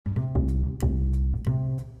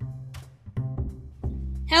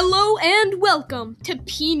Hello and welcome to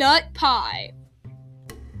Peanut Pie.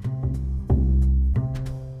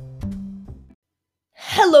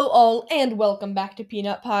 Hello all and welcome back to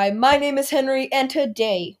Peanut Pie. My name is Henry and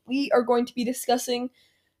today we are going to be discussing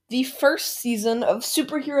the first season of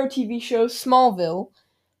superhero TV show Smallville.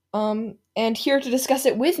 And here to discuss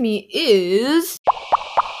it with me is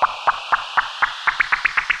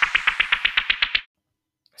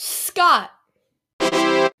Scott.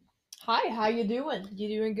 Hi, how you doing?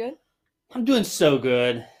 You doing good? I'm doing so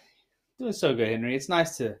good. Henry. It's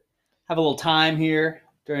nice to have a little time here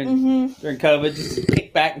during COVID. Just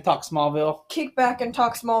kick back and talk Smallville. Kick back and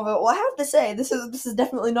talk Smallville. Well, I have to say, this is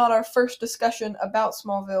definitely not our first discussion about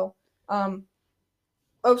Smallville.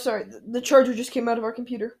 Oh, sorry, the charger just came out of our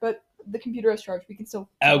computer, but the computer is charged. We can still.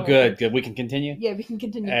 Oh, good. We can continue? Yeah, we can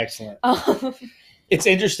continue. Excellent. It's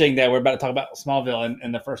interesting that we're about to talk about Smallville,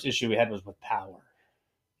 and the first issue we had was with Power.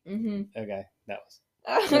 Okay, that was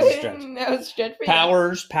a stretch. That was a stretch for you.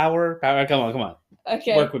 Power. Come on.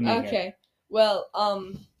 Okay. Work with me Okay. here. Well,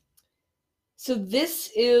 so this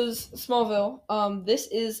is Smallville. This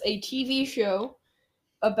is a TV show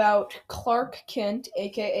about Clark Kent,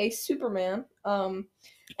 aka Superman. And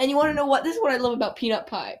you want to know what? This is what I love about Peanut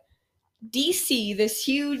Pie. DC, this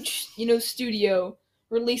huge, studio,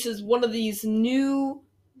 releases one of these new,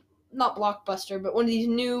 not blockbuster, but one of these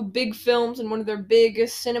new big films in one of their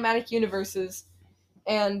biggest cinematic universes.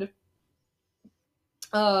 And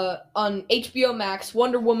on HBO Max,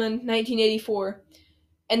 Wonder Woman 1984.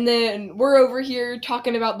 And then we're over here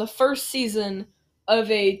talking about the first season of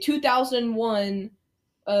a 2001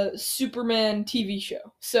 Superman TV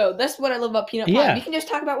show. So that's what I love about Peanut Pie. Yeah. We can just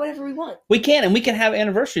talk about whatever we want. We can, and we can have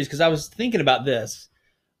anniversaries, because I was thinking about this.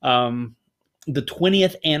 The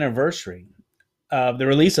 20th anniversary of the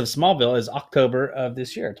release of Smallville is October of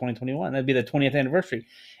this year, 2021. That'd be the 20th anniversary.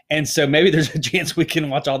 And so maybe there's a chance we can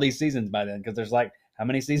watch all these seasons by then, because there's like, how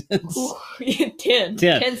many seasons? Ooh, 10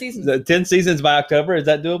 seasons. 10 seasons by October. Is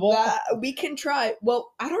that doable? We can try.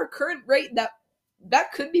 Well, at our current rate,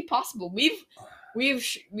 that could be possible. We've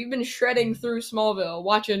been shredding through Smallville,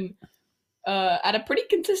 watching at a pretty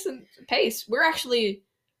consistent pace. We're actually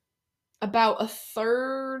about a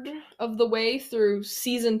third of the way through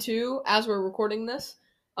season 2 as we're recording this.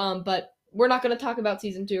 But we're not going to talk about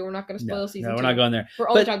season 2. We're not going to spoil season 2. No, we're not going there. We're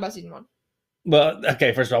only talking about season 1. Well,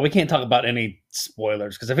 okay, first of all, we can't talk about any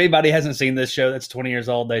spoilers, because if anybody hasn't seen this show that's 20 years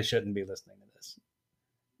old, they shouldn't be listening to this.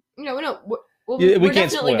 No. Well, We we're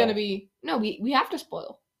can't definitely spoil. going to be... No, we have to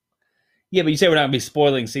spoil. Yeah, but you say we're not going to be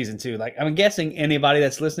spoiling season 2. Like, I'm guessing anybody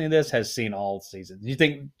that's listening to this has seen all seasons. You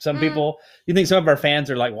think some of our fans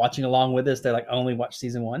are like watching along with us? They like only watch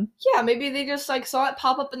season 1? Yeah, maybe they just like saw it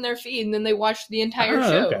pop up in their feed and then they watched the entire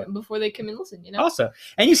show before they come and listen, Also,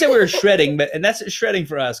 and you said we were shredding, and that's shredding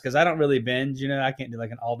for us, because I don't really binge, I can't do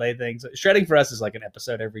like an all-day thing. So shredding for us is like an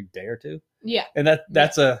episode every day or two. Yeah. And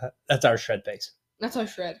that's our shred pace. That's our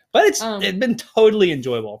shred. But it's been totally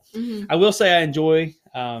enjoyable. I will say I enjoy...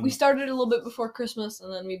 we started a little bit before Christmas,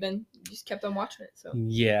 and then we just kept on watching it. So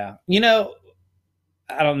yeah,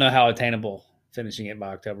 I don't know how attainable finishing it by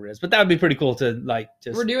October is, but that would be pretty cool to like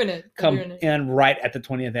just. We're doing it. In right at the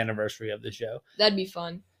 20th anniversary of the show. That'd be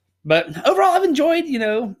fun. But overall, I've enjoyed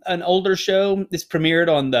an older show. It's premiered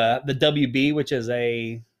on the WB, which is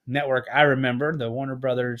a network I remember, the Warner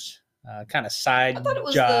Brothers kind of side job. I thought it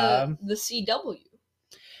was the CW.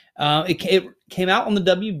 It came out on the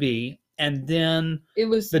WB. And then it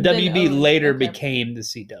was the WB later became the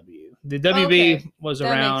CW. The WB was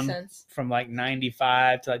around from like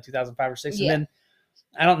 95 to like 2005 or 6. Yeah. And then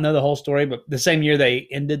I don't know the whole story, but the same year they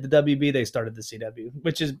ended the WB, they started the CW,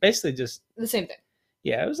 which is basically just the same thing.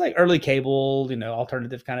 Yeah, it was like early cable,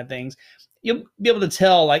 alternative kind of things. You'll be able to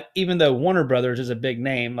tell, like, even though Warner Brothers is a big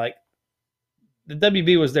name, like the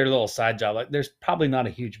WB was their little side job. Like, there's probably not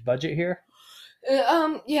a huge budget here.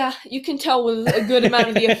 Yeah, you can tell with a good amount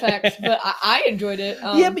of the effects, but I enjoyed it.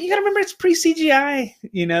 Yeah, but you gotta remember it's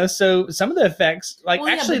pre-CGI, so some of the effects, like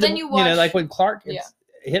like when Clark gets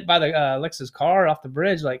hit by the Lexus car off the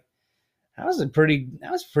bridge, like that was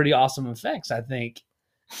pretty awesome effects, I think.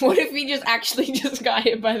 What if he actually got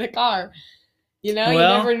hit by the car? You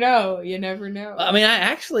never know. You never know. I mean, I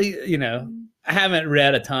actually, I haven't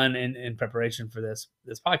read a ton in preparation for this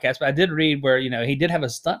podcast, but I did read where he did have a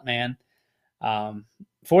stuntman.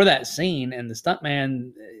 For that scene, and the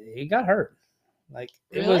stuntman, he got hurt. Like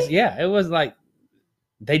it was like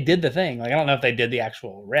they did the thing. Like I don't know if they did the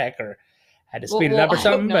actual wreck or had to speed it up or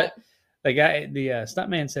something, but the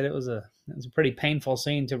stuntman said it was a pretty painful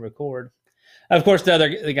scene to record. Of course,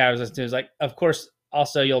 the guy I was listening to was like, of course,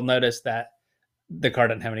 also you'll notice that the car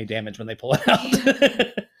doesn't have any damage when they pull it out.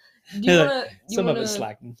 Do you Some of wanna it's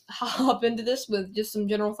slacking. hop into this with just some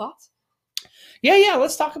general thoughts? Yeah.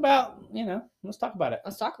 Let's talk about let's talk about it.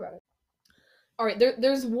 Let's talk about it. All right,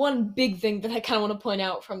 there's one big thing that I kind of want to point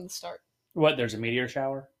out from the start. What? There's a meteor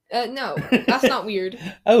shower? No, that's not weird.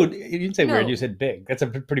 Oh, you didn't say weird. No. You said big. That's a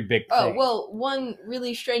pretty big thing. Oh, well, one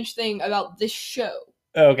really strange thing about this show.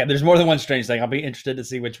 Oh, okay. There's more than one strange thing. I'll be interested to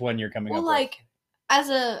see which one you're coming up Well, as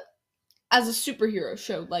a superhero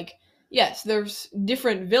show, like, yes, there's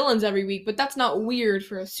different villains every week, but that's not weird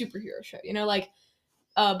for a superhero show, you know, like,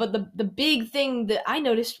 but the big thing that I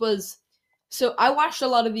noticed was, so I watched a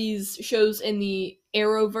lot of these shows in the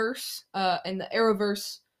Arrowverse, and the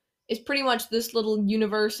Arrowverse is pretty much this little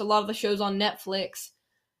universe, a lot of the shows on Netflix,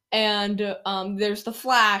 and there's the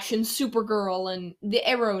Flash and Supergirl and the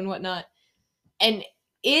Arrow and whatnot, and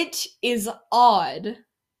it is odd.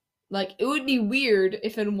 Like, it would be weird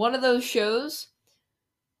if in one of those shows,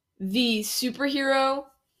 the superhero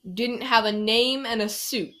didn't have a name and a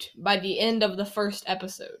suit by the end of the first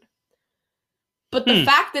episode. But the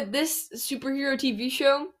fact that this superhero TV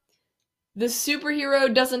show, the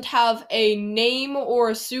superhero doesn't have a name or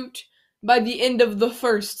a suit by the end of the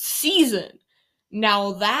first season,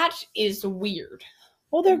 now that is weird.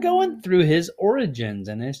 Well, they're going through his origins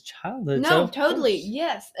and his childhood. No, so totally,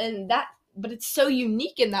 yes, and that, but it's so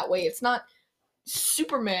unique in that way. It's not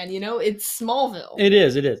Superman, it's Smallville. It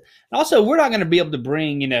is. And also, we're not going to be able to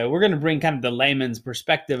bring, we're going to bring kind of the layman's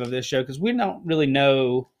perspective of this show because we don't really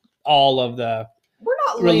know all of the. We're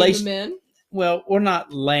not lame men. Well, we're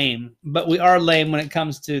not lame, but we are lame when it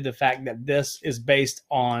comes to the fact that this is based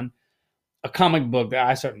on a comic book that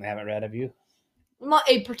I certainly haven't read. Have you? Not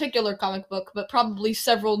a particular comic book, but probably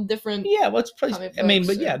several different. Yeah, what's probably. I mean,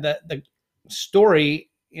 but yeah, the story,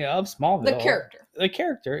 of Smallville. The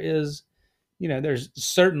character is, there's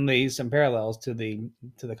certainly some parallels to the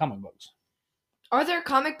comic books. Are there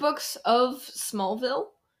comic books of Smallville?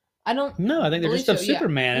 I don't. No, I think they're just of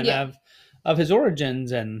Superman and of his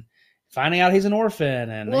origins and finding out he's an orphan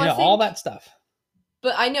and all that stuff.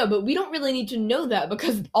 But I know, but we don't really need to know that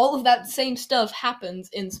because all of that same stuff happens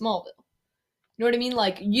in Smallville. You know what I mean?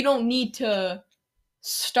 Like, you don't need to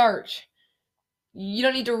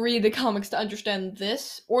read the comics to understand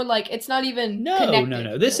this, or like it's not even connected.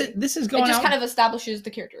 No. This is going. It just kind of establishes the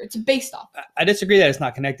character. It's based off. I disagree that it's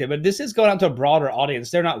not connected, but this is going out to a broader audience.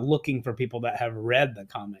 They're not looking for people that have read the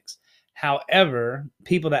comics. However,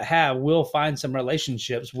 people that have will find some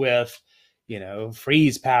relationships with,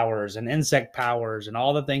 freeze powers and insect powers and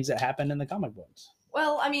all the things that happen in the comic books.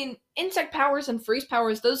 Well, I mean, insect powers and freeze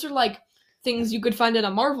powers, those are like things you could find in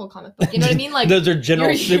a Marvel comic book. You know what I mean? Like, those are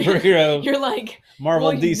general superhero. You're like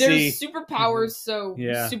Marvel, DC. There's superpowers, so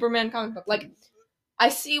Superman comic book. Like, I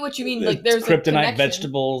see what you mean. Like, there's kryptonite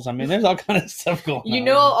vegetables. I mean, there's all kind of stuff going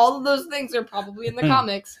on. All of those things are probably in the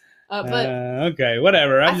comics. But okay,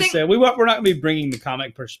 whatever. I'm just saying we're not going to be bringing the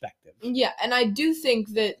comic perspective. Yeah, and I do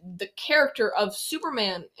think that the character of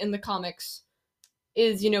Superman in the comics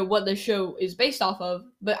is, what the show is based off of.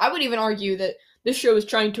 But I would even argue that this show is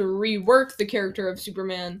trying to rework the character of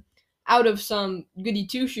Superman out of some goody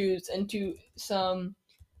two-shoes into some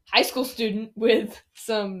high school student with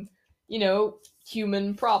some,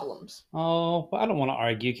 human problems. Oh, I don't want to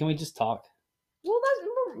argue. Can we just talk? Well,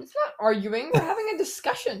 it's not arguing. We're having a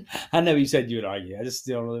discussion. I know you said you would argue. I just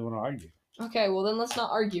don't really want to argue. Okay, well then let's not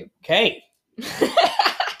argue. Okay.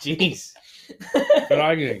 Jeez. Good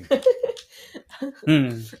arguing.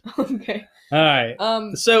 Okay. All right.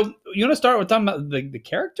 So you want to start with talking about the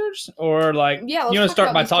characters, or like you want to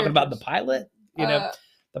start by talking about the pilot?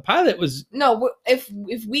 The pilot was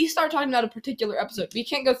if we start talking about a particular episode, we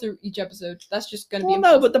can't go through each episode. That's just going to be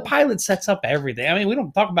impossible. No, but the pilot sets up everything. I mean, we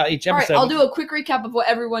don't talk about each episode. All right, I'll do a quick recap of what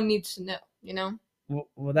everyone needs to know.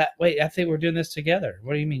 Well, I think we're doing this together.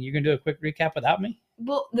 What do you mean? You're going to do a quick recap without me?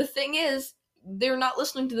 Well, the thing is, they're not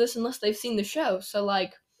listening to this unless they've seen the show. So,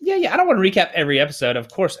 like... Yeah, I don't want to recap every episode, of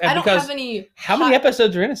course. I don't have any... How many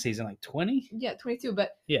episodes are in a season? Like 20? Yeah, 22.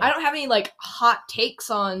 But I don't have any, like, hot takes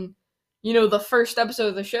on, the first episode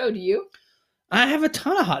of the show. Do you? I have a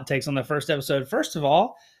ton of hot takes on the first episode. First of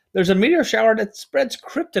all, there's a meteor shower that spreads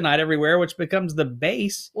kryptonite everywhere, which becomes the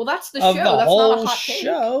base. Well, that's the show. That's whole not a hot take.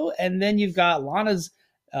 Show. And then you've got Lana's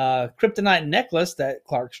kryptonite necklace that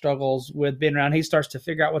Clark struggles with being around. He starts to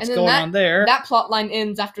figure out what's going on there. That plot line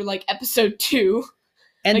ends after like episode 2.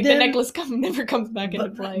 And like, then the necklace never comes back into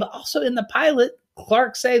play. But also in the pilot,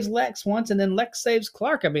 Clark saves Lex once, and then Lex saves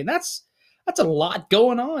Clark. I mean, that's a lot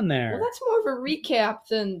going on there. Well, that's more of a recap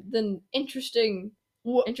than interesting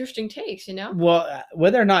Well, interesting takes, you know? well,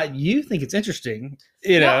 whether or not you think it's interesting,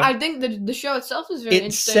 you No, know, I think the show itself is very it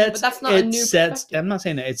interesting, sets but that's not a new perspective. I'm not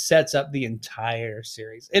saying that it sets up the entire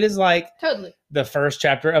series. It is like Totally. the first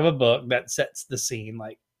chapter of a book that sets the scene.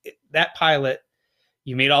 Like that pilot,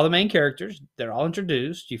 you meet all the main characters. They're all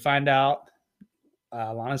introduced. You find out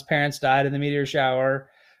Lana's parents died in the meteor shower.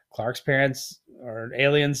 Clark's parents are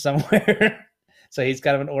aliens somewhere. So he's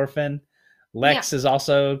kind of an orphan. Lex is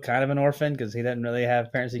also kind of an orphan because he doesn't really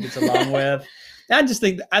have parents he gets along with. I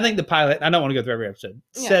think the pilot, I don't want to go through every episode,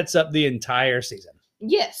 sets up the entire season.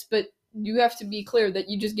 Yes, but you have to be clear that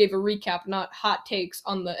you just gave a recap, not hot takes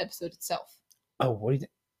on the episode itself. Oh, what do you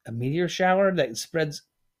think? A meteor shower that spreads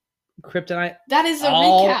kryptonite? That is a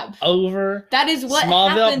recap. Over that is what Smallville?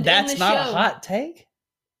 happened That's in the not show. a hot take?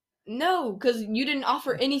 No, because you didn't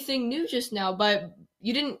offer anything new just now, but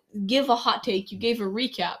you didn't give a hot take. You gave a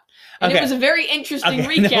recap. And it was a very interesting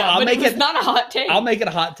recap, but it was not a hot take. I'll make it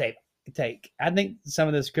a hot take. I think some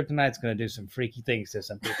of this kryptonite's going to do some freaky things to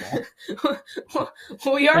some people. Well,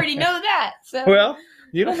 we already know that. So. Well,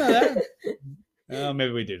 you don't know that. Oh,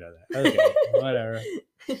 maybe we do know that. Okay, whatever.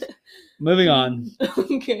 Moving on.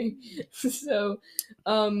 Okay, so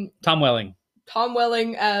Tom Welling. Tom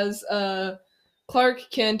Welling as Clark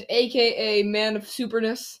Kent, aka Man of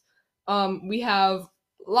Superness. We have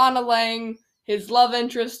Lana Lang, his love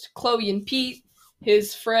interest, Chloe and Pete,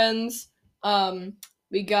 his friends.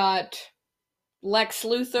 We got Lex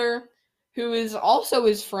Luthor, who is also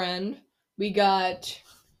his friend. We got,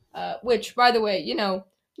 which, by the way, you don't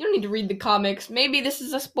need to read the comics. Maybe this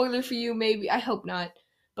is a spoiler for you. Maybe, I hope not.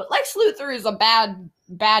 But Lex Luthor is a bad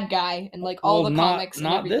guy in like all the comics. And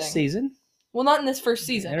not everything. This season. Well, not in this first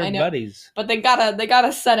season. They're I know, buddies. but they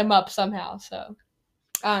gotta set him up somehow. So,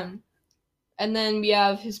 and then we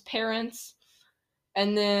have his parents,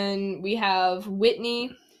 and then we have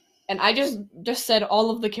Whitney. And I just said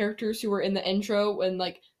all of the characters who were in the intro and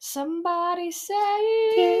like somebody save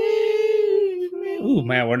me. Ooh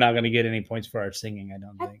man, we're not gonna get any points for our singing. I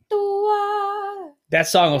don't think that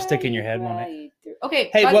song will stick in your head, won't it? Okay.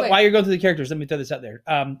 Hey, while you're going through the characters, let me throw this out there.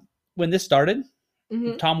 When this started,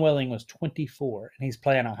 Tom Welling was 24, and he's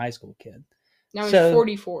playing a high school kid. Now he's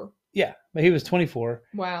 44. Yeah, but he was 24.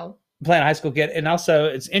 Wow. Playing a high school kid, and also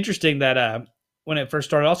it's interesting that when it first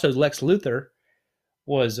started, also Lex Luthor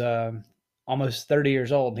was almost 30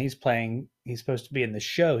 years old, and he's supposed to be in the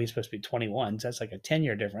show. He's supposed to be 21, so that's like a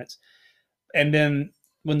 10-year difference. And then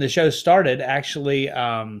when the show started, actually,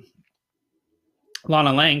 Lana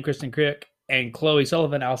Lang, Kristen Crick, and Chloe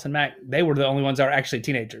Sullivan, Allison Mack, they were the only ones that were actually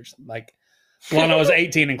teenagers. Like Lana was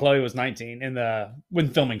 18 and Chloe was 19 when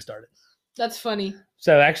filming started. That's funny.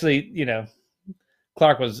 So actually,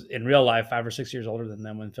 Clark was in real life 5 or 6 years older than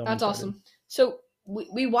them when filming. That's awesome. So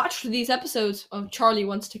we watched these episodes of Charlie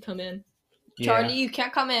Wants to Come In. Charlie, you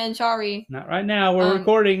can't come in. Sorry. Not right now. We're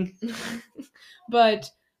recording. But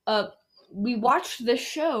we watched this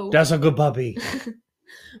show. That's a good puppy.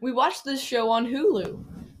 We watched this show on Hulu.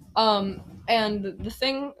 And the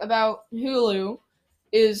thing about Hulu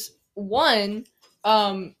is, one,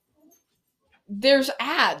 there's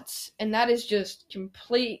ads, and that is just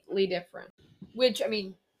completely different. Which, I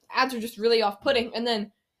mean, ads are just really off-putting. And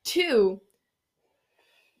then, two,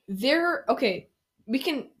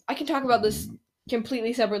 I can talk about this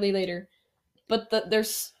completely separately later, but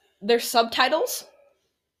their subtitles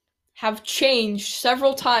have changed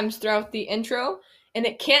several times throughout the intro, and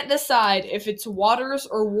it can't decide if it's waters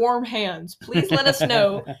or warm hands. Please let us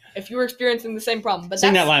know if you're experiencing the same problem. But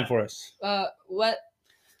sing that line for us. What?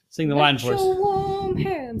 Sing the line for us. Warm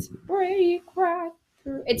hands break right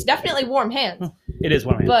through. It's definitely warm hands. It is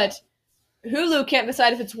warm hands. But Hulu can't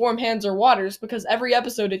decide if it's warm hands or waters because every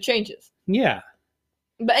episode it changes. Yeah.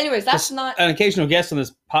 But anyways, that's not an occasional guest on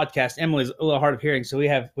this podcast. Emily's a little hard of hearing, so we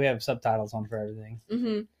have subtitles on for everything.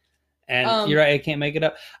 Mm-hmm. And you're right, I can't make it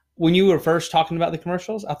up. When you were first talking about the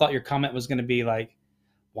commercials, I thought your comment was going to be like,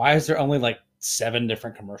 "Why is there only like 7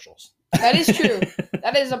 different commercials?" That is true.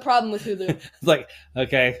 That is a problem with Hulu. It's like,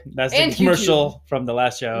 okay, that's the commercial from the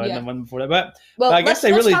last show and the one before that. But I guess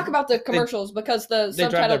let's talk about the commercials because the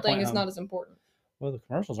subtitle thing is not as important. Well, the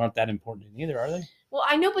commercials aren't that important either, are they? Well,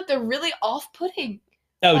 I know, but they're really off-putting.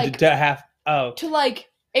 Oh, like, to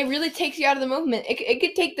like, it really takes you out of the moment. It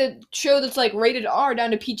could take the show that's like rated R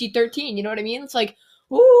down to PG-13. You know what I mean? It's like,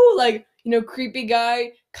 ooh, like, creepy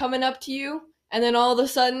guy coming up to you, and then all of a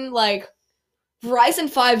sudden, like,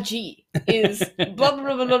 Verizon 5G is blah,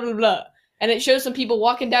 blah, blah, blah, blah, blah. And it shows some people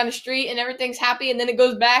walking down the street and everything's happy, and then it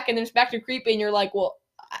goes back and then it's back to creepy, and you're like, well,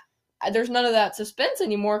 there's none of that suspense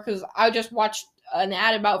anymore because I just watched an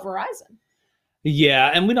ad about Verizon.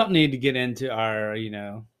 Yeah, and we don't need to get into our,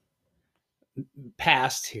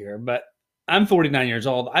 past here, but I'm 49 years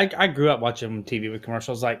old. I grew up watching TV with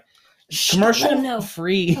commercials, like Shh, don't let 'em know. commercial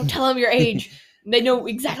free. Don't tell them your age. They know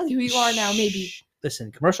exactly who you are now, maybe.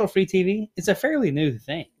 Listen, commercial free TV, it's a fairly new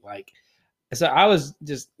thing. Like, so I was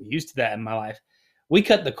just used to that in my life. We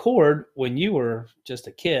cut the cord when you were just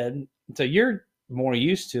a kid, so you're more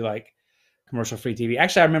used to like commercial free TV.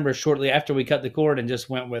 Actually, I remember shortly after we cut the cord and just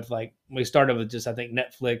went with like, we started with just, I think,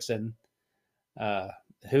 Netflix and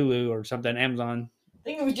Hulu or something, Amazon. I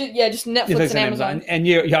think it was just Netflix and Amazon. And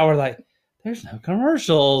y'all were like, there's no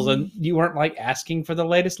commercials. And you weren't like asking for the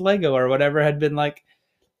latest Lego or whatever had been like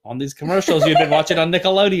on these commercials you'd been watching on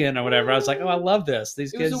Nickelodeon or whatever. I was like, oh, I love this.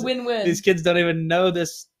 These kids, it was a win-win. These kids don't even know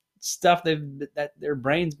this stuff that their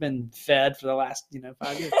brain's been fed for the last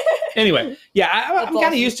 5 years. Anyway, yeah, I'm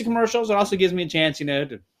kind of used to commercials. It also gives me a chance,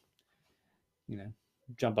 to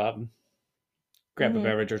jump up and grab a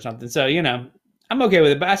beverage or something. So, I'm okay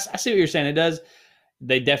with it. But I see what you're saying. It does.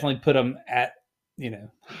 They definitely put them at,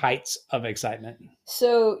 heights of excitement.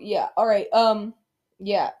 So, yeah. All right.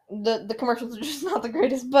 Yeah, the commercials are just not the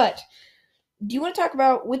greatest. But do you want to talk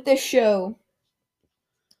about, with this show,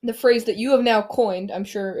 the phrase that you have now coined? I'm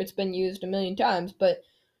sure it's been used a million times, but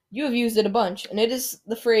you have used it a bunch, and it is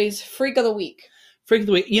the phrase "Freak of the Week." Freak of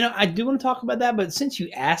the Week. I do want to talk about that, but since you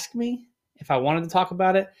asked me if I wanted to talk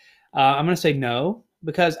about it, I'm going to say no,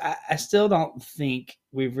 because I still don't think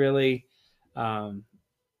we've really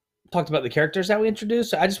talked about the characters that we introduced.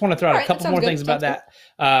 So I just want to throw out a couple more things about that.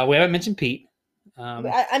 We haven't mentioned Pete.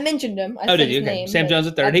 I mentioned him. Did you? Okay. Sam Jones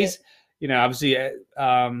III. He's, obviously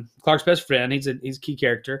Clark's best friend. He's a key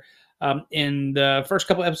character. In the first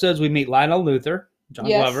couple episodes, we meet Lionel Luthor, John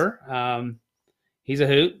Glover. He's a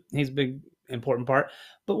hoot. He's a big, important part.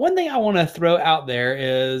 But one thing I want to throw out there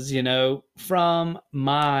is, from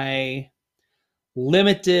my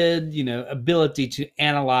limited, ability to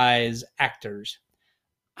analyze actors,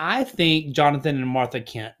 I think Jonathan and Martha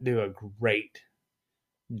Kent do a great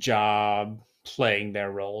job playing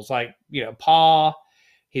their roles. Like, Paul,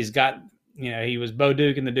 he's got, he was Bo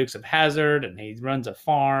Duke in the Dukes of Hazzard, and he runs a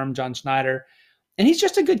farm, John Schneider, and he's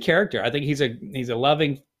just a good character. I think he's a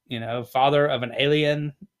loving, father of an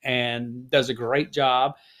alien, and does a great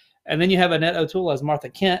job. And then you have Annette O'Toole as Martha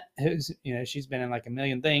Kent, who's, she's been in like a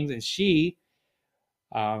million things, and she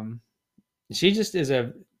just is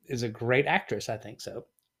a great actress, I think. So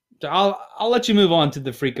I'll let you move on to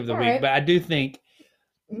the Freak of the Week, right. But I do think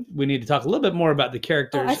we need to talk a little bit more about the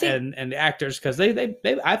characters and the actors, because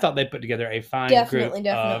I thought they put together a fine group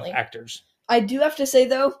of actors. I do have to say,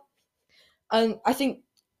 though, I think,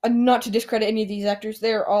 not to discredit any of these actors,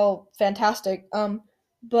 they're all fantastic.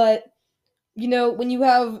 But, when you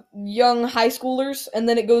have young high schoolers and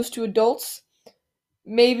then it goes to adults,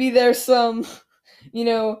 maybe there's some,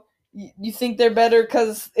 you think they're better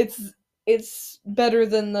because it's better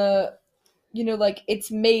than the,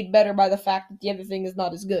 it's made better by the fact that the other thing is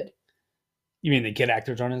not as good. You mean the kid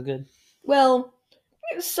actors aren't as good? Well,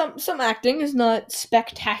 some acting is not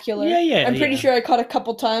spectacular. Yeah. I'm pretty sure I caught a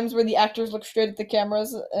couple times where the actors look straight at the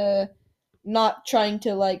cameras, not trying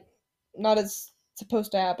to, not as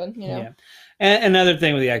supposed to happen, Yeah. And another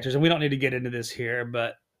thing with the actors, and we don't need to get into this here,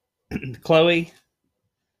 but Chloe.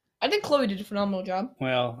 I think Chloe did a phenomenal job.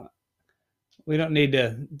 Well, we don't need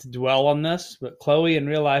to dwell on this, but Chloe in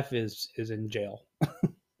real life is in jail.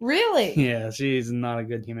 Really? Yeah, she's not a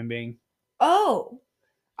good human being. Oh,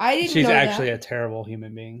 I didn't know She's that. actually a terrible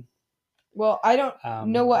human being. Well, I don't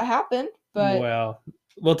know what happened, but... Well,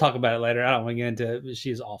 we'll talk about it later. I don't want to get into it, but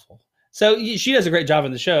she's awful. So she does a great job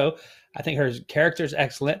in the show. I think her character's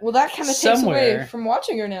excellent. Well, that kind of takes away from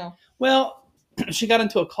watching her now. Well, she got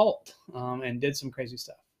into a cult and did some crazy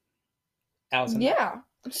stuff. Allison. Yeah.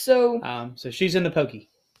 So she's in the pokey.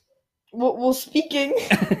 Well, speaking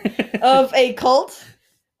of a cult,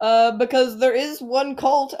 because there is one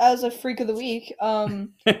cult as a Freak of the Week,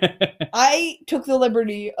 I took the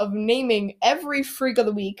liberty of naming every Freak of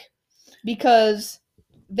the Week because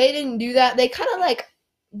they didn't do that. They kind of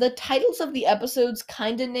the titles of the episodes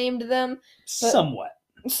kind of named them. Somewhat,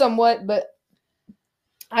 but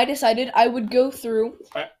I decided I would go through.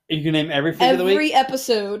 You can name every Freak of the Week? Every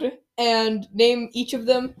episode and name each of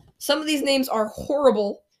them. Some of these names are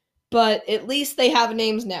horrible, but at least they have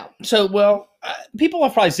names now. So, people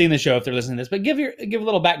have probably seen the show if they're listening to this, but give a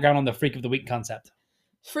little background on the Freak of the Week concept.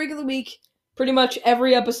 Freak of the Week, pretty much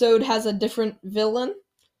every episode has a different villain,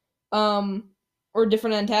 or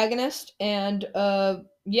different antagonist, and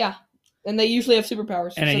and they usually have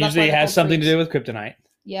superpowers. And it usually has something to do with kryptonite.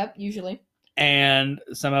 Yep, usually. And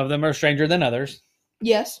some of them are stranger than others.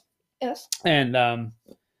 Yes. And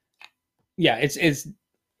it's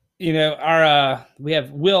our we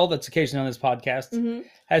have Will that's occasionally on this podcast Mm-hmm.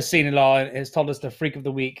 has seen it all and has told us the Freak of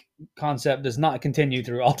the Week concept does not continue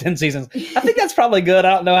through all 10 seasons. I think that's probably good.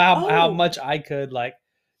 I don't know how much I could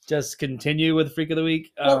just continue with Freak of the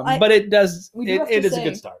Week, but it does. It is a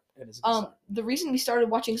good start. It is a good start. The reason we started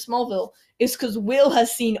watching Smallville is because Will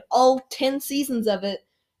has seen all 10 seasons of it,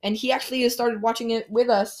 and he actually has started watching it with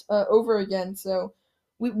us over again. So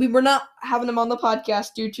we were not having him on the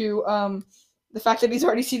podcast due to the fact that he's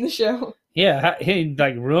already seen the show. Yeah, he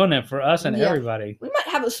ruined it for us and everybody. We might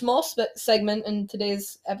have a small segment in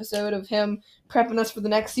today's episode of him prepping us for the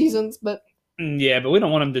next seasons, but yeah, but we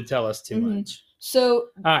don't want him to tell us too much. So,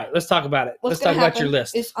 all right, let's talk about it. Let's talk about your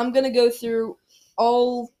list. I'm gonna go through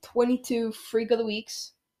all 22 Freak of the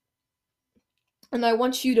Weeks, and I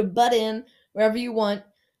want you to butt in wherever you want.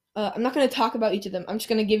 I'm not gonna talk about each of them. I'm just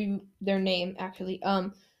gonna give you their name, actually,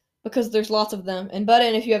 because there's lots of them, and butt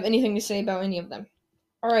in if you have anything to say about any of them.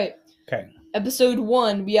 All right. Okay. Episode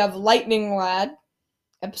 1, we have Lightning Lad.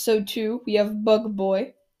 Episode 2, we have Bug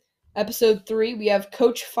Boy. Episode 3, we have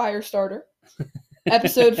Coach Firestarter.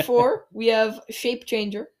 Episode 4, we have Shape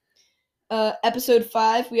Changer. Episode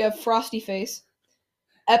 5, we have Frosty Face.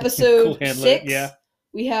 Episode 6,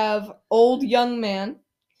 we have Old Young Man.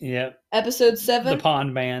 Yep. Episode 7, the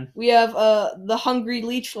Pond Man. We have the Hungry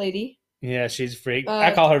Leech Lady. Yeah, she's a freak.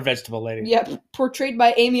 I call her Vegetable Lady. Yeah, portrayed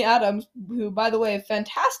by Amy Adams, who, by the way, a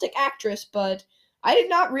fantastic actress, but I did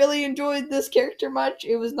not really enjoy this character much.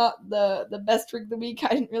 It was not the best Freak of the Week. I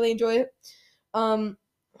didn't really enjoy it.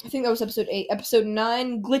 I think that was episode 8. Episode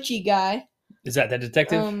 9, Glitchy Guy. Is that the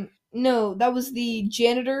detective? No, that was the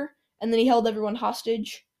janitor, and then he held everyone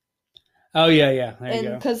hostage. Oh, yeah. There you go.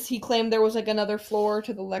 And because he claimed there was another floor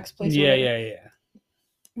to the Lex place. Yeah.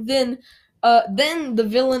 Then the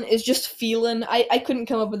villain is just Feeling. I couldn't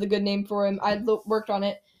come up with a good name for him. I worked on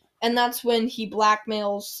it. And that's when he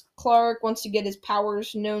blackmails Clark, wants to get his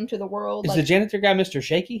powers known to the world. Is the janitor guy Mr.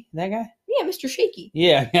 Shaky? That guy? Yeah, Mr. Shaky.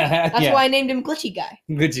 Yeah. That's why I named him Glitchy Guy.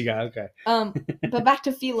 Glitchy Guy, okay. But back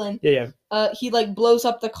to Feeling. Yeah. He blows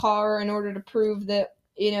up the car in order to prove that,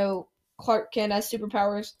 Clark Kent has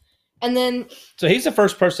superpowers. And then... So he's the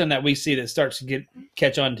first person that we see that starts to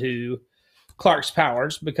catch on to Clark's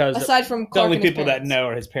powers, because aside from Clark, the only people that know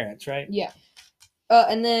are his parents, right? Yeah.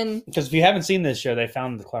 And then... Because if you haven't seen this show, they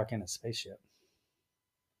found the Clark in a spaceship.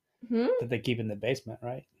 That they keep in the basement,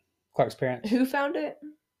 right? Clark's parents. Who found it?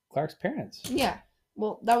 Clark's parents. Yeah.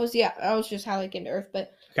 Well, that was just how they came to Earth,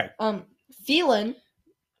 but... Okay. Feeling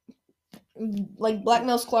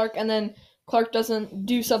blackmails Clark, and then Clark doesn't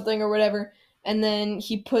do something or whatever, and then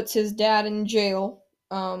he puts his dad in jail.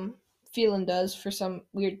 Feeling does, for some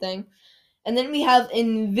weird thing. And then we have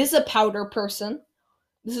Invisipowder Person.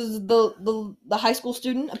 This is the high school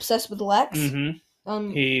student obsessed with Lex.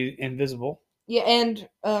 Mm-hmm. He invisible. Yeah, and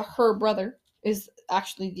her brother is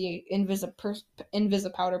actually the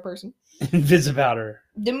Invisipowder Person. Invisipowder.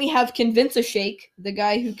 Then we have Convince-A-Shake, the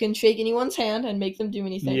guy who can shake anyone's hand and make them do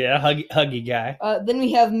anything. Yeah, huggy guy. Then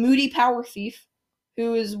we have Moody Power Thief,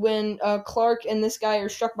 who is when Clark and this guy are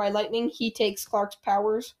struck by lightning, he takes Clark's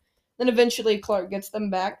powers. Then eventually Clark gets them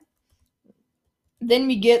back. Then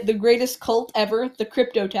we get the greatest cult ever, the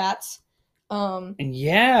Crypto Tats. And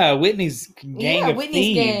yeah, Whitney's gang of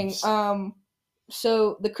Whitney's thieves. gang.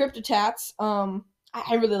 So the Crypto Tats, I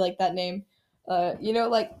really like that name.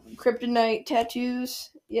 Kryptonite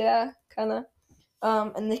tattoos. Yeah, kind of.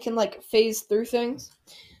 And they can phase through things.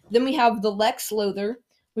 Then we have the Lex Luthor,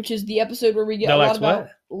 which is the episode where we get a lot about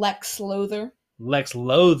Lex Luthor. Lex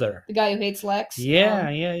Luthor. The guy who hates Lex. Yeah.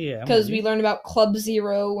 Because we learn about Club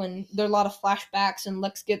Zero, and there are a lot of flashbacks, and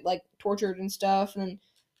Lex get tortured and stuff, and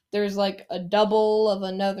there's a double of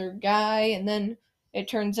another guy, and then it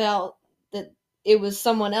turns out that it was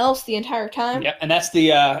someone else the entire time. Yep, and that's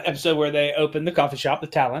the episode where they open the coffee shop, the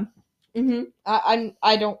Talon. Mm-hmm.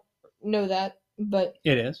 I don't know that, but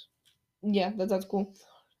it is. Yeah, that's cool.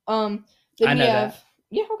 Then I know that.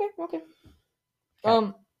 Yeah, okay.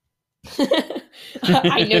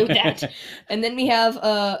 I know that. And then we have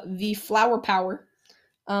the Flower Power.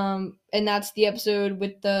 And that's the episode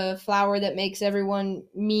with the flower that makes everyone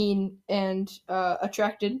mean and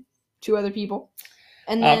attracted to other people.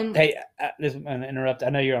 And then hey, this is an interrupt. I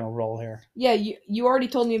know you're on a roll here. Yeah, you already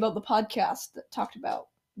told me about the podcast that talked about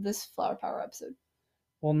this Flower Power episode.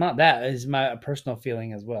 Well, not that. It's my personal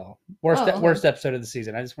feeling as well. Worst episode of the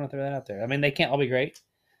season. I just want to throw that out there. I mean, they can't all be great.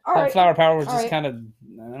 Flower Power was just kind of,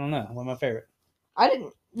 I don't know, one of my favorite. I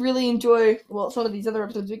didn't really enjoy, some of these other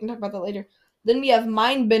episodes. We can talk about that later. Then we have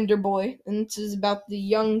Mindbender Boy, and this is about the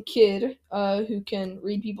young kid who can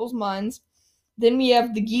read people's minds. Then we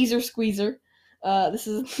have the Geezer Squeezer. This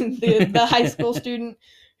is the high school student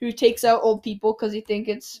who takes out old people because he thinks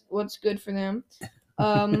it's what's good for them.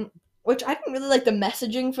 Which I didn't really like the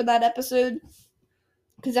messaging for that episode.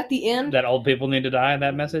 Because at the end... That old people need to die,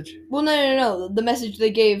 that message? Well, no. The message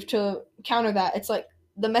they gave to counter that. It's like,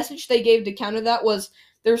 the message they gave to counter that was,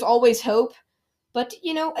 there's always hope. But,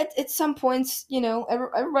 at some points,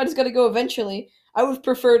 everybody's got to go eventually. I would have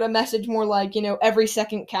preferred a message more like, every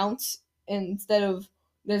second counts instead of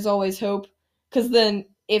there's always hope. Because then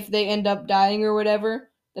if they end up dying or whatever,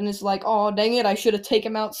 then it's like, oh, dang it, I should have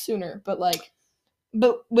taken them out sooner. But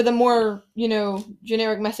with a more,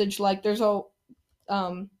 generic message like there's all,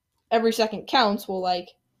 every second counts, well,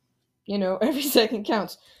 every second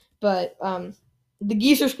counts. But, the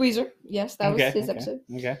Geezer Squeezer, yes, that was his episode.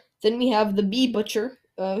 Okay. Then we have the Bee Butcher,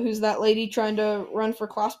 who's that lady trying to run for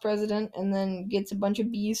class president and then gets a bunch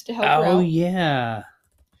of bees to help her out. Oh, yeah.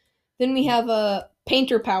 Then we have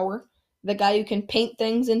Painter Power, the guy who can paint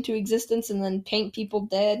things into existence and then paint people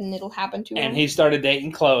dead and it'll happen to him. And he started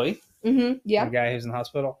dating Chloe. Mm-hmm, yeah. The guy who's in the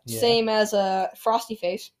hospital. Yeah. Same as Frosty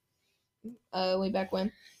Face, way back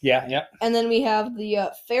when. Yeah. And then we have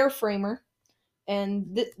the Fair Framer.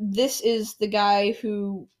 And this is the guy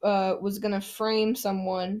who was going to frame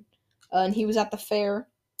someone, and he was at the fair,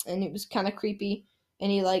 and it was kind of creepy,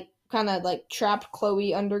 and he, kind of trapped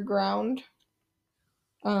Chloe underground.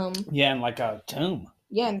 Yeah, in a tomb.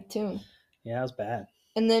 Yeah, in a tomb. Yeah, that was bad.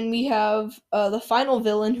 And then we have the final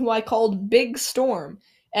villain, who I called Big Storm.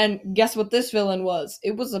 And guess what this villain was?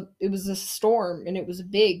 It was a storm, and it was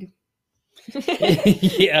big.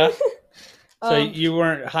 Yeah. So you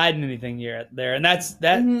weren't hiding anything there, and that.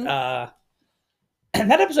 Mm-hmm. And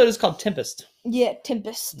that episode is called Tempest. Yeah,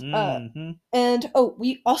 Tempest. Mm-hmm. And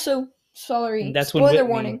we also And that's spoiler when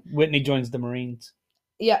warning. Whitney joins the Marines.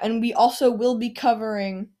 Yeah, and we also will be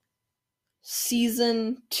covering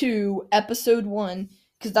season 2, episode 1,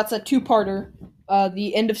 because that's a 2-parter.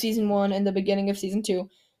 The end of season 1 and the beginning of season 2.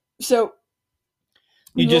 So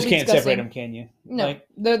you just can't separate them, can you? No,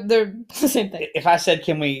 they're the same thing. If I said,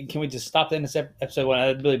 "Can we just stop the end of episode 1?"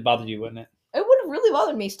 That'd really bother you, wouldn't it? It would have really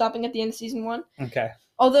bothered me stopping at the end of season 1. Okay.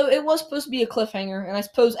 Although it was supposed to be a cliffhanger, and I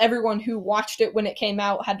suppose everyone who watched it when it came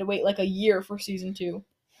out had to wait a year for season 2.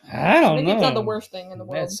 I don't know. Maybe it's not the worst thing in the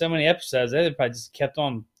world. They had so many episodes, they probably just kept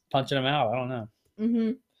on punching them out. I don't know.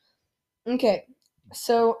 Mm-hmm. Okay,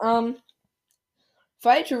 so if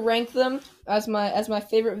I had to rank them as my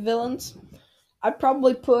favorite villains, I'd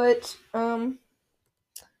probably put let's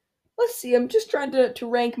see, I'm just trying to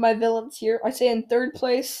rank my villains here. I'd say in third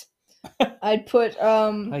place, I'd put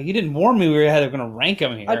you didn't warn me we were going to rank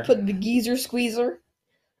them here. I'd put the Geezer Squeezer.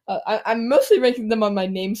 I'm mostly ranking them on my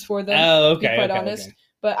names for them. Oh, okay. To be quite honest. Okay.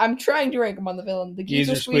 But I'm trying to rank them on the villain. The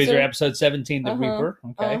Geezer Squeezer, episode 17, the Reaper.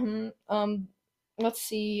 Okay. Let's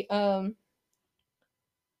see.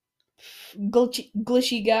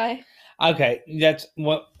 Glitchy guy. Okay, that's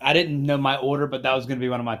what I didn't know my order, but that was going to be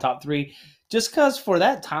one of my top 3. Just because for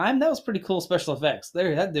that time, that was pretty cool special effects.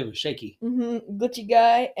 That dude was shaky. Mm-hmm. Glitchy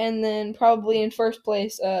guy, and then probably in first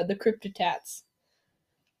place, the Cryptotats.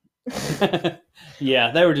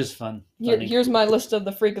 Yeah, they were just fun. Here's my list of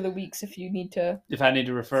the Freak of the Weeks if you need to... If I need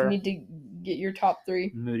to refer. If you need to get your top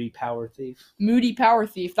 3. Moody Power Thief. Moody Power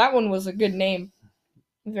Thief. That one was a good name.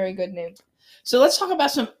 Very good name. So let's talk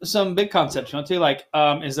about some big concepts. You want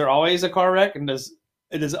to? Is there always a car wreck? And does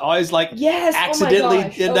it always yes, accidentally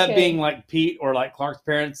end up being Pete or Clark's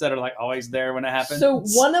parents that are always there when it happens? So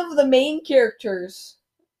one of the main characters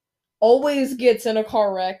always gets in a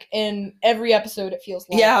car wreck in every episode, it feels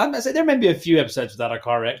like. Yeah, I'm gonna say there may be a few episodes without a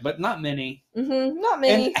car wreck, but not many. Mm-hmm, not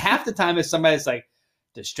many. And half the time it's somebody that's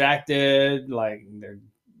distracted, they're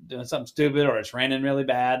doing something stupid, or it's raining really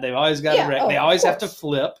bad. They've always got a wreck. They always have to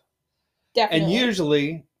flip. Definitely. And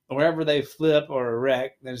usually, wherever they flip or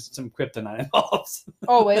wreck, there's some kryptonite involved.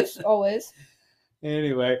 Always.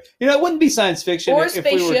 Anyway, it wouldn't be science fiction if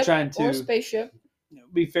we were trying to. Or spaceship.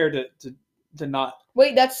 Be fair to not.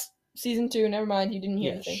 Wait, that's season 2. Never mind. You didn't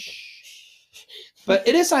hear anything. But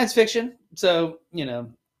it is science fiction, so you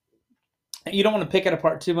don't want to pick it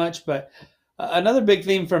apart too much. But another big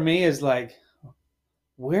theme for me is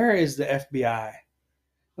where is the FBI?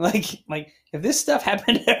 If this stuff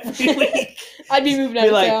happened every week, I'd be moving out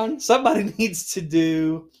of town. Somebody needs to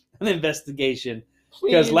do an investigation.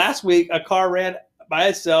 Because last week, a car ran by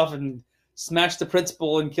itself and smashed the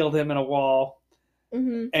principal and killed him in a wall.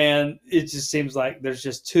 Mm-hmm. And it just seems like there's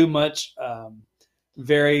just too much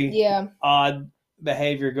very odd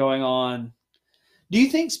behavior going on. Do you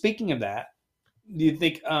think, speaking of that,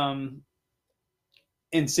 in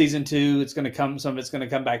season 2, some of it's going to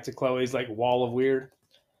come back to Chloe's wall of weird?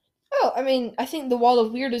 Oh, I mean, I think the wall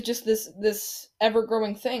of weird is just this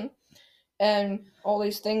ever-growing thing. and all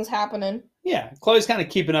these things happening. Yeah, Chloe's kind of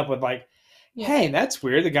keeping up with like, Yeah. hey, that's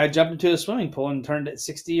weird. The guy jumped into a swimming pool and turned at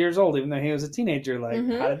 60 years old, even though he was a teenager. Like,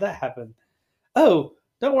 Mhm. how did that happen? Oh,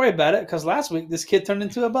 don't worry about it, because last week this kid turned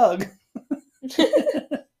into a bug.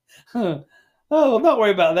 Oh, well, don't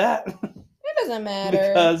worry about that. It doesn't matter.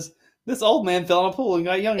 Because this old man fell in a pool and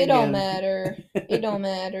got young It again. don't matter. It don't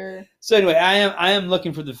matter. So anyway, I am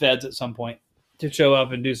looking for the feds at some point to show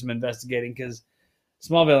up and do some investigating, because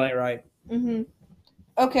Smallville ain't right. Mm-hmm.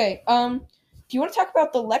 Okay. Do you want to talk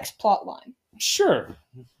about the Lex plot line? Sure.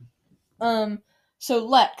 So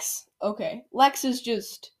Lex. Okay. Lex is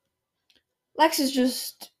just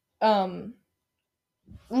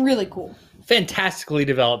really cool. Fantastically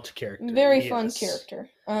developed character. Very fun character.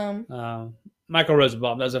 Michael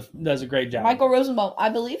Rosenbaum does a great job. Michael Rosenbaum. I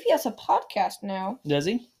believe he has a podcast now. Does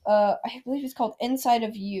he? I believe it's called Inside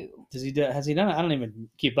of You. Does he do? Has he done it? I don't even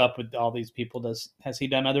keep up with all these people. Has he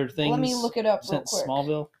done other things? Let me look it up real since quick.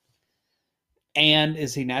 Smallville. And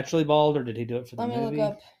is he naturally bald, or did he do it for the movie? Let me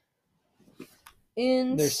look up.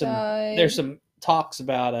 Inside. There's some talks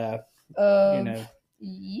about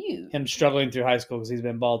you. him struggling through high school because he's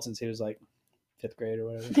been bald since he was like 5th grade or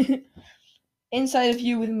whatever. Inside of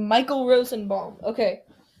You with Michael Rosenbaum. Okay.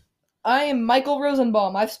 I am Michael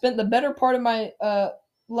Rosenbaum. I've spent the better part of my of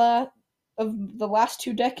the last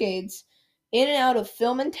 2 decades in and out of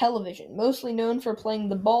film and television, mostly known for playing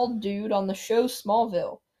the bald dude on the show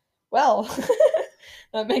Smallville. Well,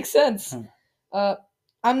 that makes sense.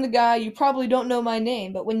 I'm the guy, you probably don't know my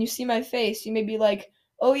name, but when you see my face, you may be like,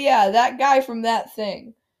 oh yeah, that guy from that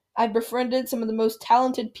thing. I've befriended some of the most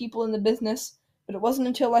talented people in the business, but it wasn't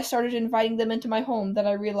until I started inviting them into my home that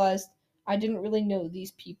I realized I didn't really know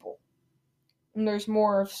these people. And there's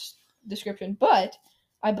more of description, but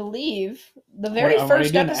I believe the very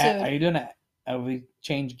first episode... Have we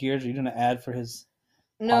changed gears? Are you doing an ad for his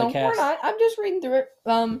No, podcast? we're not. I'm just reading through it.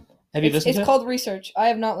 Have you listened to it? It's called Research. I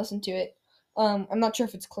have not listened to it. I'm not sure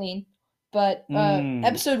if it's clean, but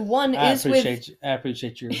episode 1 I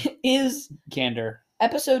appreciate your candor.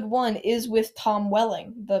 Episode 1 is with Tom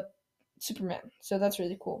Welling, the Superman. So that's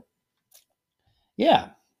really cool. Yeah,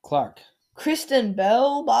 Clark. Kristen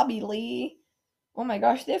Bell, Bobby Lee. Oh my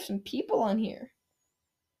gosh, they have some people on here.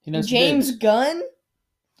 James Gunn.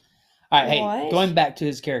 All right, hey, going back to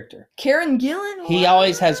his character, Karen Gillan. He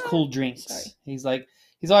always has cool drinks. Sorry.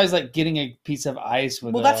 He's always like getting a piece of ice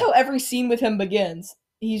with. Well, that's how every scene with him begins.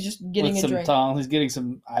 He's just getting a drink. Tongs. He's getting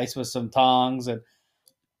some ice with some tongs, and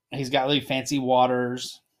he's got really fancy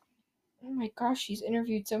waters. Oh my gosh, he's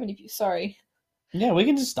interviewed so many people. Sorry. Yeah, we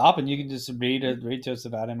can just stop and you can just read to us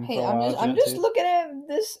about him. Hey, I'm just looking at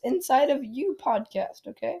this Inside of You podcast.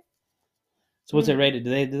 Okay. So what's it rated?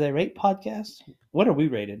 Do they rate podcasts? What are we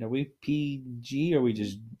rated? Are we PG or are we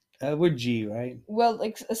just we're G, right? Well,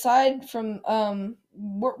 like aside from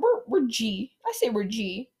we're G. I say we're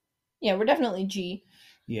G. Yeah, we're definitely G.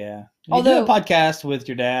 Yeah. Although you do a podcast with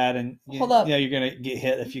your dad and you're gonna get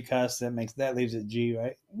hit if you cuss. That leaves it G,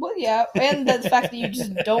 right? Well, yeah, and the fact that you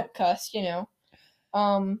just don't cuss,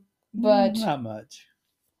 but not much.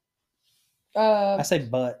 I say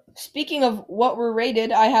but. Speaking of what we're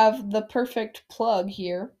rated, I have the perfect plug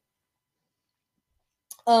here.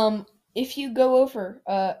 If you go over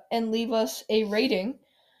and leave us a rating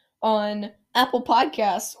on Apple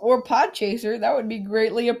Podcasts or Podchaser, that would be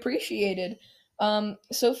greatly appreciated.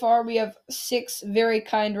 So far we have 6 very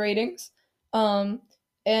kind ratings. And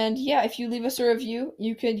yeah, if you leave us a review,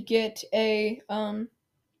 you could get a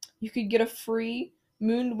free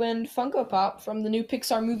Moonwind Funko Pop from the new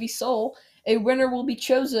Pixar movie Soul. A winner will be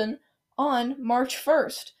chosen on March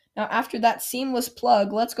 1st. Now, after that seamless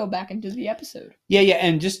plug, let's go back into the episode. Yeah,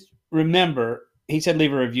 and just remember, he said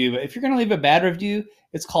leave a review, but if you're going to leave a bad review,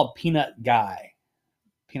 it's called Peanut Guy.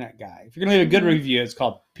 Peanut Guy. If you're going to leave a good review, it's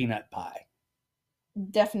called Peanut Pie.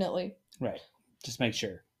 Definitely. Right. Just make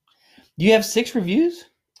sure. Do you have 6 reviews?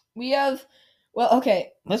 We have... Well,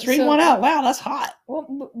 okay. Let's read one out loud. That's hot.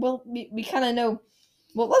 Well, we kind of know...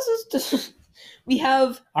 Well, let's just... We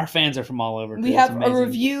have... Our fans are from all over. We have a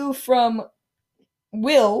review from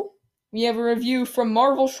Will. We have a review from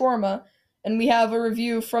Marvel Shawarma. And we have a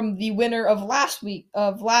review from the winner of last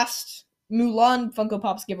Mulan Funko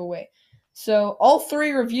Pops giveaway. So all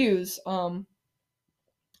 3 reviews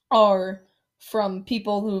are from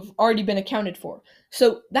people who've already been accounted for.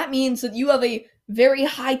 So that means that you have a very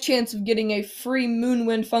high chance of getting a free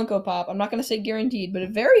Moonwind Funko Pop. I'm not going to say guaranteed, but a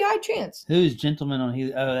very high chance. Who's gentleman on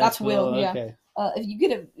here? Oh, that's Will. Yeah. Okay. If you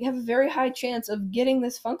get it, you have a very high chance of getting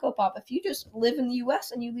this Funko Pop if you just live in the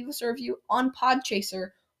U.S. and you leave us a review on Podchaser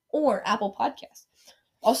or Apple Podcasts.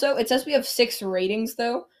 Also, it says we have 6 ratings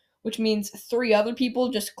though. which means 3 other people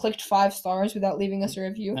just clicked 5 stars without leaving us a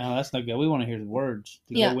review. No, that's not good. We want to hear the words.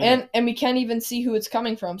 Yeah, and we can't even see who it's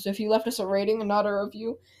coming from. So if you left us a rating and not a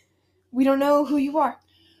review, we don't know who you are.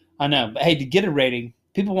 I know, but hey, to get a rating,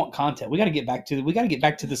 people want content. We got to get back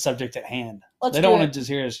to the subject at hand. Let's They do don't want it. to just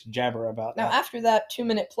hear us jabber about Now, that. after that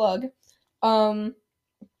 2-minute plug,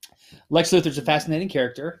 Lex Luthor's a fascinating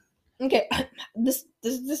character. okay, this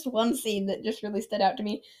one scene that just really stood out to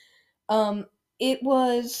me. There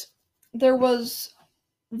was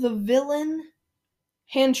the villain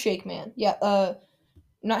Handshake Man. Yeah,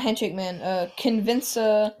 not Handshake Man. Convince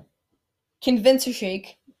a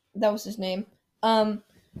Shake. That was his name.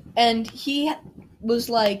 And he was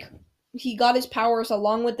like, he got his powers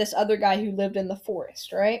along with this other guy who lived in the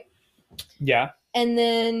forest, right? Yeah. And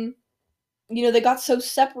then, they got so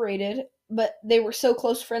separated, but they were so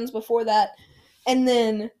close friends before that. And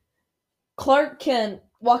then Clark Kent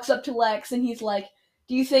walks up to Lex and he's like,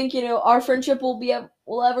 "Do you think our friendship will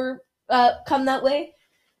ever come that way?"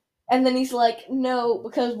 And then he's like, "No,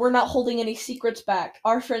 because we're not holding any secrets back.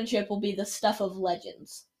 Our friendship will be the stuff of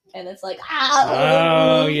legends." And it's like,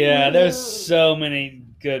 oh yeah, there's so many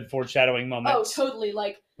good foreshadowing moments. Oh, totally.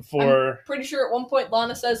 Like, I'm pretty sure at one point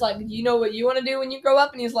Lana says, like, "You know what you want to do when you grow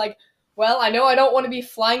up?" And he's like, "Well, I know I don't want to be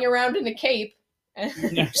flying around in a cape."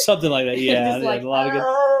 Something like that. Yeah, like, a lot of good.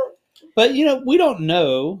 But we don't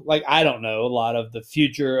know. Like, I don't know a lot of the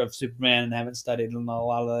future of Superman and haven't studied a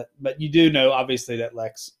lot of that. But you do know, obviously, that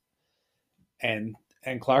Lex and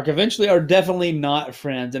Clark eventually are definitely not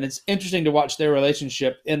friends. And it's interesting to watch their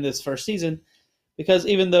relationship in this first season because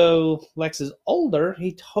even though Lex is older,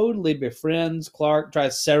 he totally befriends Clark,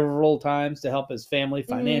 tries several times to help his family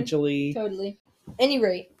financially. Totally. At any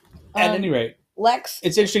rate, Lex.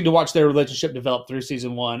 It's interesting to watch their relationship develop through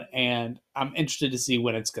season 1, and I'm interested to see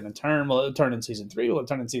when it's going to turn. Will it turn in season 3? Will it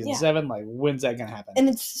turn in season 7? Like, when's that going to happen? And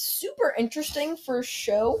it's super interesting for a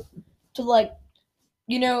show to, like,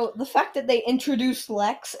 the fact that they introduced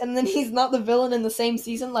Lex and then he's not the villain in the same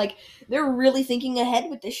season, like, they're really thinking ahead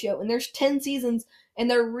with this show. And there's 10 seasons, and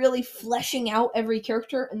they're really fleshing out every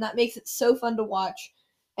character, and that makes it so fun to watch.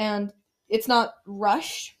 And it's not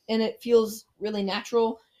rushed, and it feels really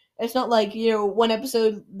natural. It's not like, one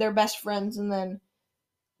episode they're best friends, and then,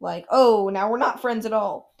 like, oh, now we're not friends at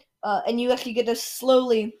all. And you actually get to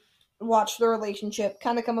slowly watch their relationship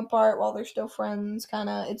kind of come apart while they're still friends.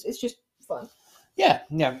 It's just fun. Yeah,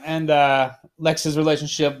 and Lex's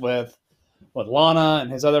relationship with Lana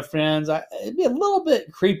and his other friends, it'd be a little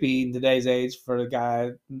bit creepy in today's age for a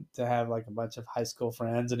guy to have like a bunch of high school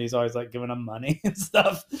friends, and he's always like giving them money and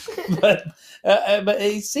stuff. but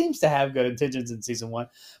he seems to have good intentions in season 1.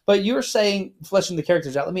 But you're saying fleshing the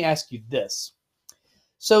characters out. Let me ask you this: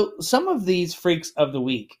 so some of these freaks of the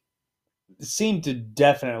week seem to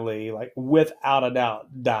definitely, like, without a doubt,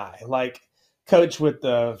 die. Like Coach with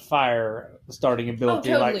the fire starting ability,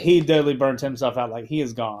 totally. Like he totally burnt himself out, like he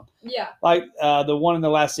is gone. Yeah. Like the one in the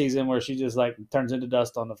last season where she just like turns into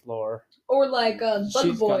dust on the floor. Or like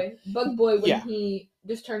Bug Boy when he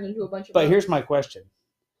just turns into a bunch of bugs. Here's my question.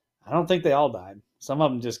 I don't think they all died. Some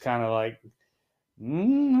of them just kind of like, I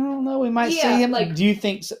don't know, we might see him. Like, do you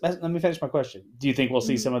think, let me finish my question. Do you think we'll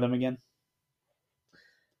see some of them again?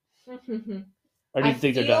 Or do you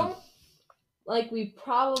think they're done? Like, we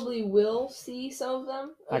probably will see some of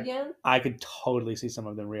them again. I could totally see some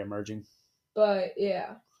of them reemerging. But,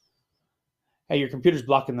 yeah. Hey, your computer's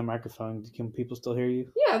blocking the microphone. Can people still hear you?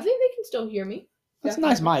 Yeah, I think they can still hear me. That's a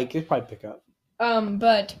nice mic. It'll probably pick up.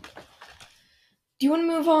 But do you want to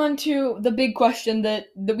move on to the big question that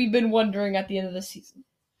we've been wondering at the end of the season?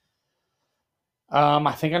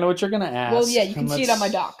 I think I know what you're going to ask. Well, yeah, you can see it on my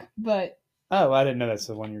doc, but... Oh, I didn't know that's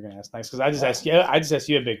the one you're going to ask next, because I just asked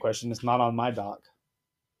you a big question. It's not on my doc.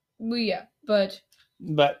 Well, yeah, but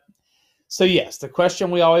so yes, the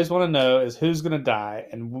question we always want to know is who's going to die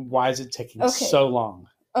and why is it taking so long?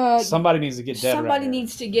 Somebody needs to get dead. Somebody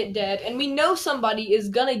needs to get dead, and we know somebody is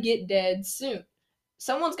going to get dead soon.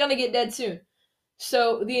 Someone's going to get dead soon.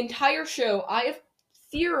 So the entire show, I have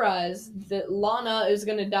theorized that Lana is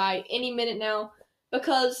going to die any minute now,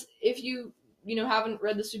 because if you haven't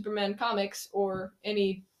read the Superman comics or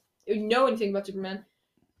know anything about Superman,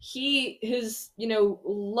 his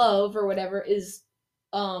love or whatever is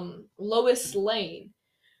Lois Lane.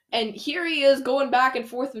 And here he is going back and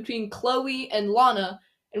forth between Chloe and Lana,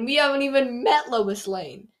 and we haven't even met Lois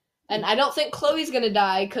Lane. And I don't think Chloe's gonna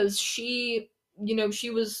die because she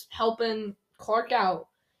was helping Clark out.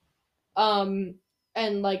 And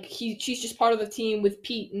like she's just part of the team with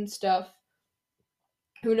Pete and stuff.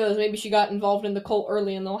 Who knows? Maybe she got involved in the cult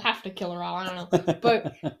early and they'll have to kill her all. I don't know.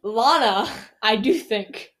 But Lana, I do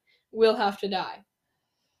think, will have to die.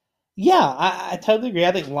 Yeah, I totally agree.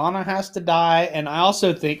 I think Lana has to die, and I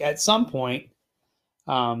also think at some point,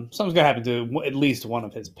 something's gonna happen to at least one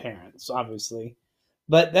of his parents, obviously.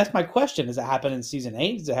 But that's my question: does it happen in season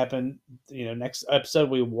 8? Does it happen, next episode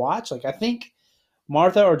we watch? Like, I think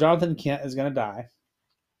Martha or Jonathan Kent is gonna die,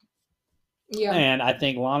 Yeah. and I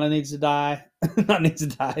think Lana needs to die. Not needs to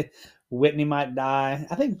die. Whitney might die.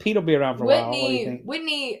 I think Pete will be around for a while. What do you think?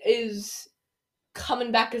 Whitney is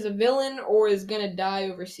coming back as a villain or is gonna die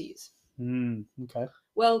overseas. Okay.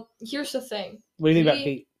 Well, here's the thing. What do you think about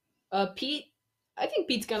Pete? Pete, I think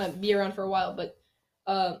Pete's gonna be around for a while, but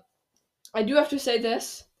I do have to say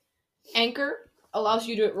this. Anchor allows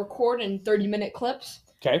you to record in 30-minute clips.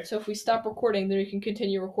 Okay. So if we stop recording, then we can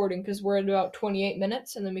continue recording because we're at about 28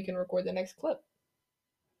 minutes, and then we can record the next clip.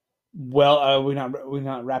 Well, we're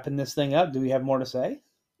not wrapping this thing up. Do we have more to say?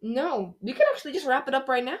 No, we could actually just wrap it up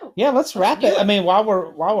right now. Yeah, let's wrap it. I mean, while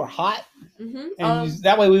we're hot, and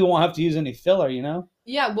that way we won't have to use any filler.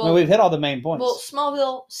 Yeah, well, I mean, we've hit all the main points. Well,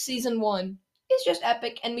 Smallville season 1 is just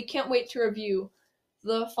epic, and we can't wait to review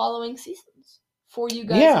the following seasons for you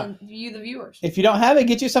guys and you, the viewers. If you don't have it,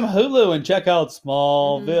 get you some Hulu and check out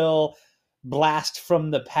Smallville Blast from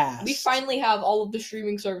the Past. We finally have all of the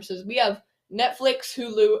streaming services. We have Netflix,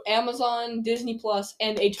 Hulu, Amazon, Disney Plus,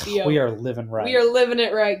 and HBO. We are living right. We are living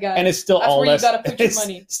it right, guys. And it's still That's all where less. You gotta put your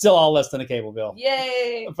money. Still all less than a cable bill.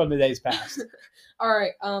 Yay! From the days past. All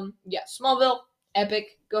right. Yeah. Smallville,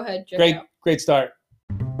 epic. Go ahead. Check it out. Great start.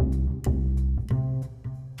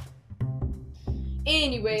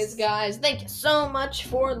 Anyways, guys, thank you so much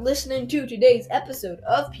for listening to today's episode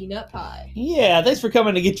of Peanut Pie. Yeah, thanks for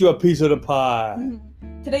coming to get you a piece of the pie.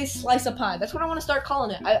 Today's slice of pie. That's what I want to start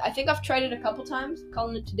calling it. I think I've tried it a couple times,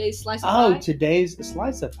 calling it today's slice of pie. Oh, today's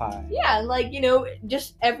slice of pie. Yeah, like,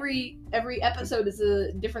 just every episode is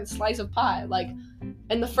a different slice of pie. Like,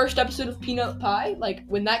 in the first episode of Peanut Pie, like,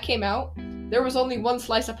 when that came out, there was only one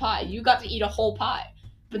slice of pie. You got to eat a whole pie.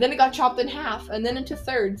 But then it got chopped in half, and then into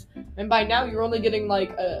thirds. And by now, you're only getting,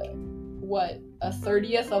 like, a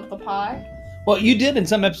 30th of the pie? Well, you did in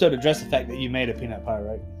some episode address the fact that you made a peanut pie,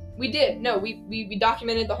 right? We did. No, we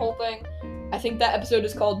documented the whole thing. I think that episode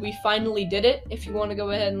is called We Finally Did It, if you want to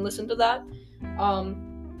go ahead and listen to that.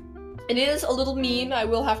 It is a little mean, I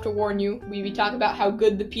will have to warn you. We talk about how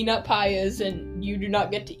good the peanut pie is, and you do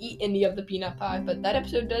not get to eat any of the peanut pie, but that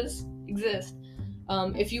episode does exist.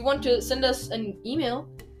 If you want to send us an email,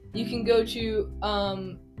 you can go to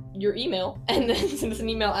your email and then send us an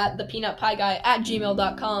email at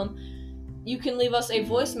thepeanutpieguy@gmail.com. You can leave us a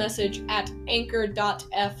voice message at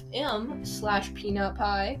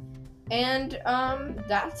anchor.fm/peanutpie. And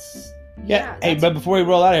that's... Yeah. Hey, but before we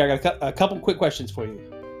roll out of here, I got a couple quick questions for you.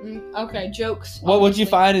 Okay, jokes. What would you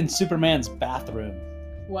find in Superman's bathroom?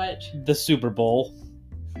 What? The Super Bowl.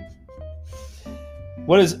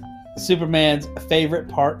 What is Superman's favorite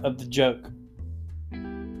part of the joke?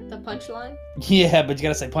 The punchline? Yeah, but you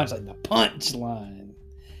gotta say punchline. The punchline.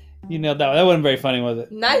 You know that wasn't very funny, was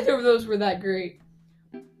it? Neither of those were that great.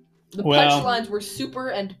 The punchlines were super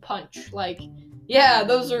and punch. Like, yeah,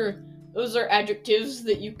 those are adjectives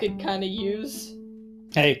that you could kind of use.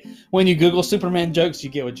 Hey, when you Google Superman jokes, you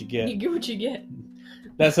get what you get. You get what you get.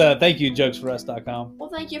 That's thank you, jokesforus.com. Well,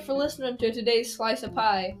 thank you for listening to today's Slice of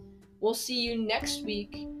Pie. We'll see you next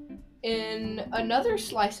week in another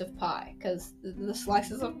slice of pie, because the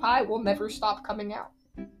slices of pie will never stop coming out.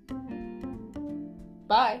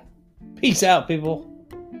 Bye. Peace out, people.